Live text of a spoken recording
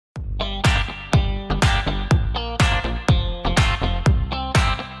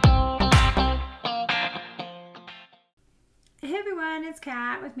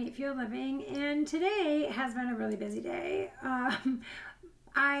Kat with Meat Fuel Living, and today has been a really busy day.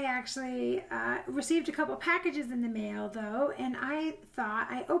 I actually received a couple packages in the mail though, and I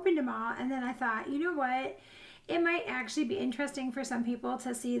opened them all, and then I thought, you know what? It might actually be interesting for some people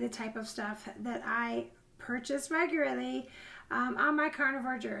to see the type of stuff that I purchase regularly on my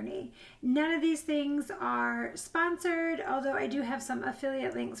carnivore journey. None of these things are sponsored, although I do have some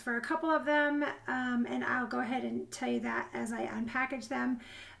affiliate links for a couple of them, and I'll go ahead and tell you that as I unpackage them.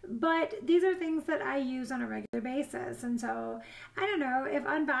 But these are things that I use on a regular basis, and so I don't know if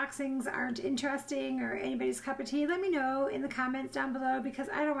unboxings aren't interesting or anybody's cup of tea. Let me know in the comments down below, because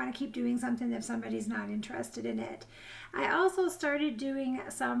I don't want to keep doing something if somebody's not interested in it. I also started doing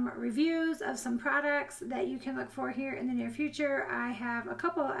some reviews of some products that you can look for here in the near future. I have a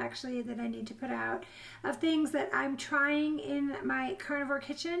couple actually that I need to put out of things that I'm trying in my carnivore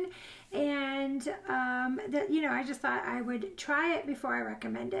kitchen, and that, you know, I just thought I would try it before I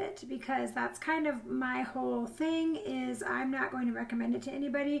recommend it, because that's kind of my whole thing, is I'm not going to recommend it to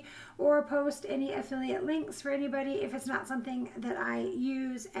anybody or post any affiliate links for anybody if it's not something that I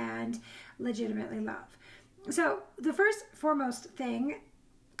use and legitimately love. So the first foremost thing,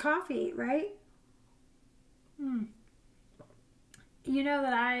 coffee, right? You know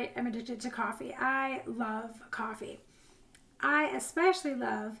that I am addicted to coffee. I love coffee. I especially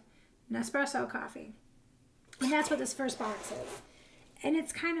love Nespresso coffee. And that's what this first box is. And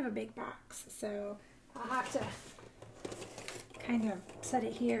it's kind of a big box, so I'll have to kind of set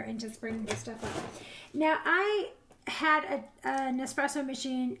it here and just bring this stuff up. Now, I had a Nespresso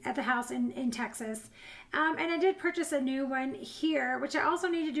machine at the house in Texas, and I did purchase a new one here, which I also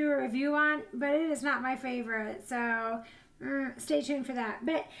need to do a review on, but it is not my favorite, so stay tuned for that.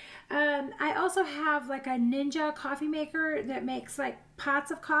 But I also have like a Ninja coffee maker that makes like pots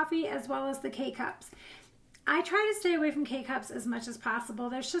of coffee as well as the K-cups. I try to stay away from K-cups as much as possible.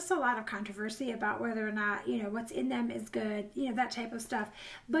 There's just a lot of controversy about whether or not, you know, what's in them is good, you know, that type of stuff.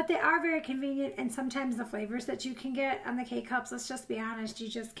 But they are very convenient, and sometimes the flavors that you can get on the K-cups, let's just be honest, you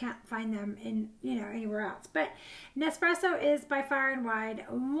just can't find them in, you know, anywhere else. But Nespresso is by far and wide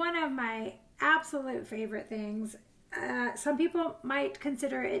one of my absolute favorite things. Some people might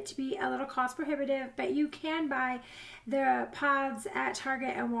consider it to be a little cost prohibitive, but you can buy the pods at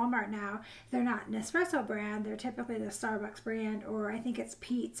Target and Walmart now. They're not Nespresso brand, they're typically the Starbucks brand, or I think it's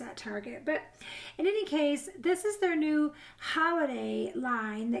Pete's at Target. But in any case, this is their new holiday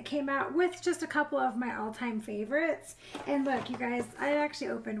line that came out with just a couple of my all-time favorites. And look, you guys, I actually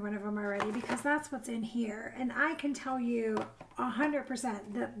opened one of them already because that's what's in here. And I can tell you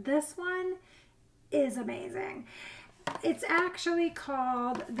 100% that this one is amazing. It's actually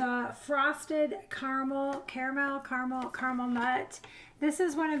called the Frosted Caramel Nut. This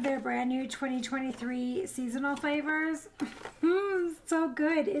is one of their brand new 2023 seasonal flavors. So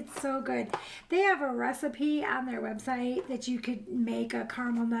good. It's so good. They have a recipe on their website that you could make a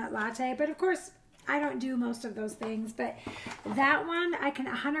caramel nut latte, but of course I don't do most of those things, but that one I can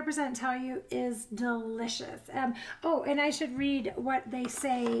 100% tell you is delicious. Oh, and I should read what they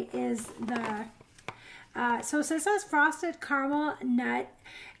say is the so it says Frosted Caramel Nut,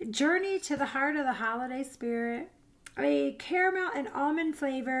 journey to the heart of the holiday spirit. A caramel and almond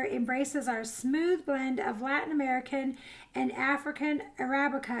flavor embraces our smooth blend of Latin American and African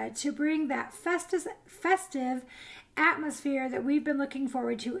Arabica to bring that festive atmosphere that we've been looking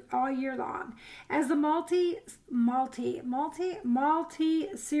forward to all year long. As the malty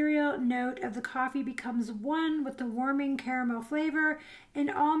cereal note of the coffee becomes one with the warming caramel flavor, an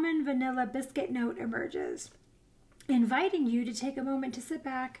almond vanilla biscuit note emerges, inviting you to take a moment to sit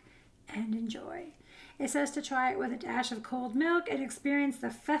back and enjoy. It says to try it with a dash of cold milk and experience the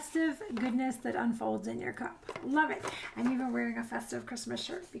festive goodness that unfolds in your cup. Love it. I'm even wearing a festive Christmas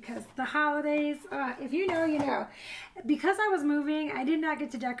shirt because the holidays, if you know, you know. Because I was moving, I did not get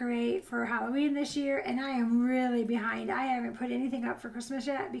to decorate for Halloween this year, and I am really behind. I haven't put anything up for Christmas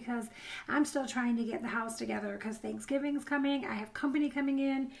yet because I'm still trying to get the house together because Thanksgiving's coming. I have company coming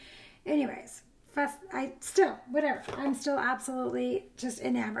in. Anyways. I'm still absolutely just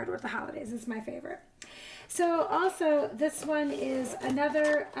enamored with the holidays. It's my favorite. So also this one is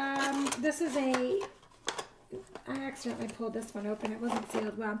another, this is I accidentally pulled this one open. It wasn't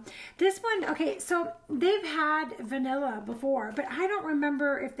sealed well. This one, okay, so they've had vanilla before, but I don't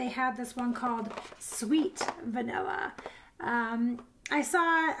remember if they had this one called sweet vanilla. I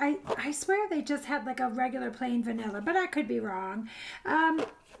swear they just had like a regular plain vanilla, but I could be wrong.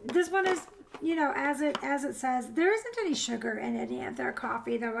 This one is, you know, as it says, there isn't any sugar in any of their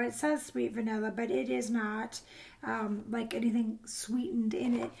coffee, though it says sweet vanilla, but it is not like anything sweetened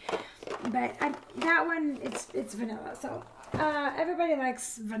in it. But that one, it's vanilla. So Everybody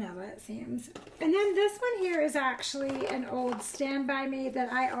likes vanilla, it seems. And then this one here is actually an old Stand By Me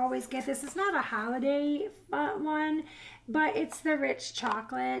that I always get. This is not a holiday one, but it's the rich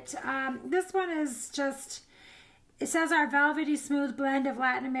chocolate. This one is just, it says our velvety smooth blend of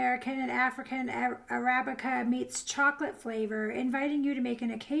Latin American and African Arabica meets chocolate flavor, inviting you to make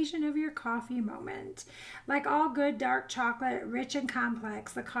an occasion of your coffee moment. Like all good dark chocolate, rich and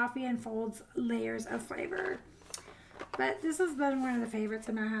complex, the coffee unfolds layers of flavor. But this has been one of the favorites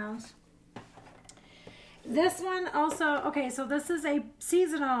in my house. This one also, okay, so this is a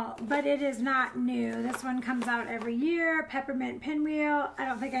seasonal, but it is not new. This one comes out every year. Peppermint Pinwheel. I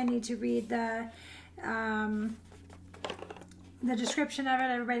don't think I need to read the description of it.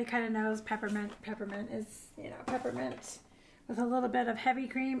 Everybody kind of knows peppermint. Peppermint is, you know, peppermint with a little bit of heavy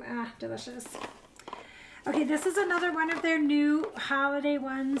cream. Ah, delicious. Okay, this is another one of their new holiday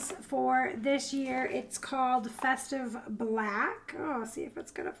ones for this year. It's called Festive Black. Oh, see if it's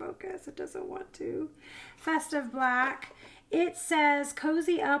going to focus. It doesn't want to. Festive Black. It says,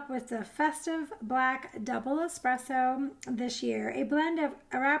 cozy up with the Festive Black Double Espresso this year. A blend of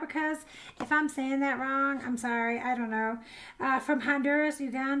Arabicas. If I'm saying that wrong, I'm sorry. I don't know. From Honduras,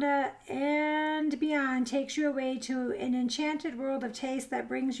 Uganda, and beyond takes you away to an enchanted world of taste that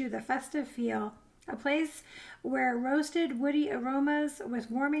brings you the festive feel. A place where roasted woody aromas with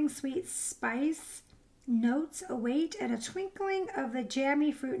warming sweet spice notes await and a twinkling of the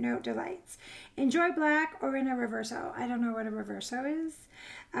jammy fruit note delights. Enjoy black or in a reverso. I don't know what a reverso is.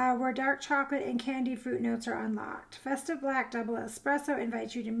 Where dark chocolate and candied fruit notes are unlocked. Festive Black Double Espresso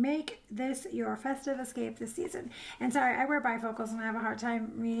invites you to make this your festive escape this season. And sorry, I wear bifocals and I have a hard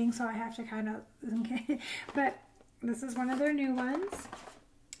time reading, so I have to kind of, okay. But this is one of their new ones.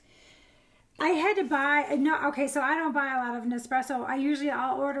 I had to buy, no, okay, so I don't buy a lot of Nespresso.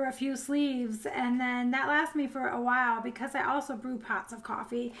 I'll order a few sleeves, and then that lasts me for a while because I also brew pots of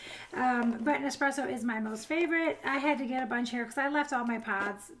coffee. But Nespresso is my most favorite. I had to get a bunch here because I left all my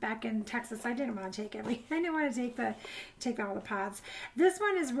pods back in Texas. I didn't want to take I didn't want to take all the pods. This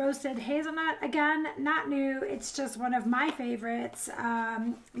one is roasted hazelnut. Again, not new. It's just one of my favorites.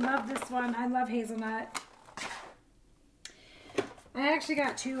 Love this one. I love hazelnut. I actually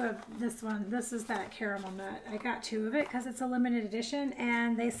got two of this one. This is that caramel nut. I got two of it because it's a limited edition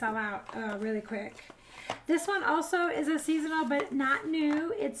and they sell out really quick. This one also is a seasonal but not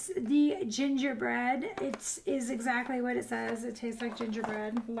new. It's the gingerbread. It is exactly what it says. It tastes like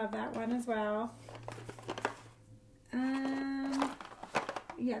gingerbread. Love that one as well.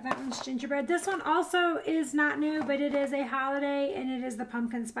 Yeah, that one's gingerbread. This one also is not new, but it is a holiday and it is the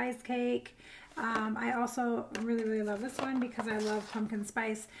pumpkin spice cake. I also really, really love this one because I love pumpkin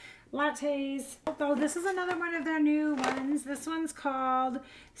spice lattes. Although this is another one of their new ones. This one's called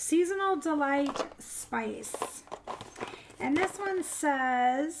Seasonal Delight Spice. And this one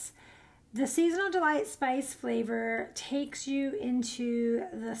says, the Seasonal Delight Spice flavor takes you into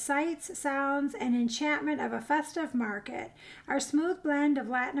the sights, sounds, and enchantment of a festive market. Our smooth blend of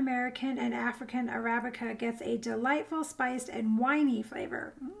Latin American and African Arabica gets a delightful spiced and winey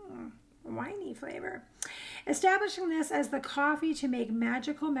flavor. Winey flavor. Establishing this as the coffee to make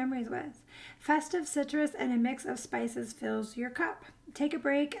magical memories with. Festive citrus and a mix of spices fills your cup. Take a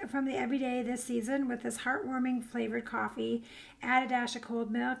break from the everyday this season with this heartwarming flavored coffee. Add a dash of cold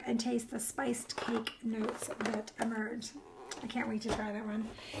milk and taste the spiced cake notes that emerge. I can't wait to try that one.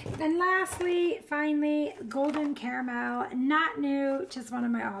 And lastly, finally, golden caramel. Not new, just one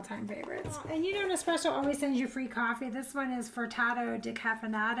of my all-time favorites. And you know Nespresso always sends you free coffee. This one is Furtado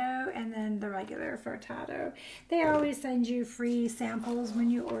Decaffeinato and then the regular Furtado. They always send you free samples when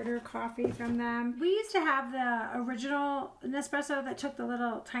you order coffee from them. We used to have the original Nespresso that took the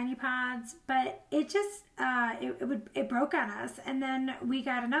little tiny pods, but it just, it broke on us. And then we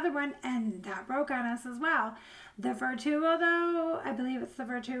got another one and that broke on us as well. The Vertuo, though, I believe it's the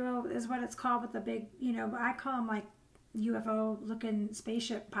Vertuo is what it's called with the big, you know, I call them like UFO-looking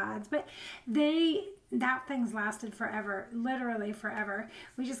spaceship pods. But that thing's lasted forever, literally forever.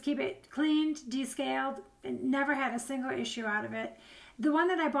 We just keep it cleaned, descaled, and never had a single issue out of it. The one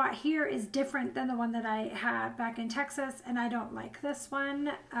that I bought here is different than the one that I had back in Texas, and I don't like this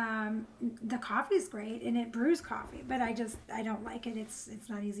one. The coffee's great, and it brews coffee, but I don't like it. It's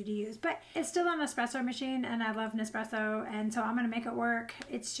not easy to use. But it's still an espresso machine, and I love Nespresso, and so I'm going to make it work.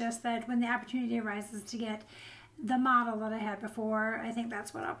 It's just that when the opportunity arises to get the model that I had before, I think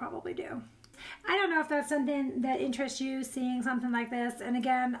that's what I'll probably do. I don't know if that's something that interests you, seeing something like this. And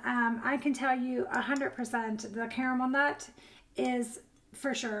again, I can tell you 100% the caramel nut is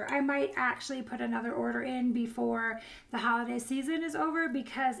for sure. I might actually put another order in before the holiday season is over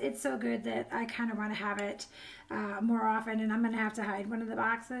because it's so good that I kind of want to have it more often. And I'm going to have to hide one of the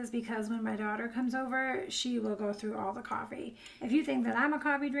boxes because when my daughter comes over, she will go through all the coffee. If you think that I'm a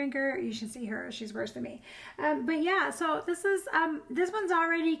coffee drinker, you should see her. She's worse than me. But yeah, so this one's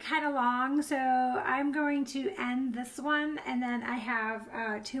already kind of long, so I'm going to end this one, and then I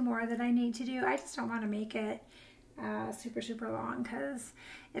have 2 more that I need to do. I just don't want to make it super long because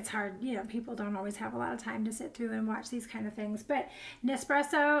it's hard. You know, people don't always have a lot of time to sit through and watch these kind of things. But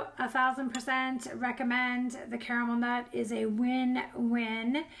Nespresso, 1000% recommend. The caramel nut is a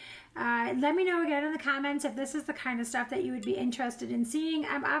win-win. Let me know again in the comments if this is the kind of stuff that you would be interested in seeing.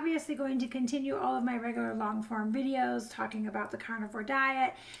 I'm obviously going to continue all of my regular long form videos talking about the carnivore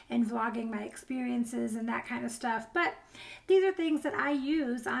diet and vlogging my experiences and that kind of stuff. But these are things that I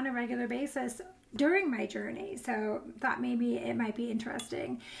use on a regular basis during my journey, so thought maybe it might be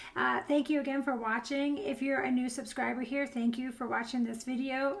interesting. Thank you again for watching. If you're a new subscriber here, thank you for watching this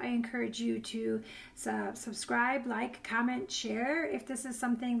video. I encourage you to subscribe, like, comment, share if this is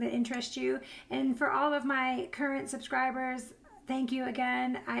something that interests you. And for all of my current subscribers, thank you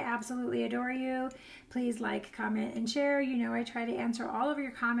again. I absolutely adore you. Please like, comment, and share. You know I try to answer all of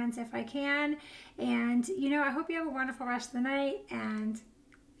your comments if I can. And you know, I hope you have a wonderful rest of the night and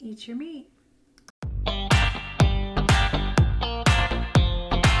eat your meat.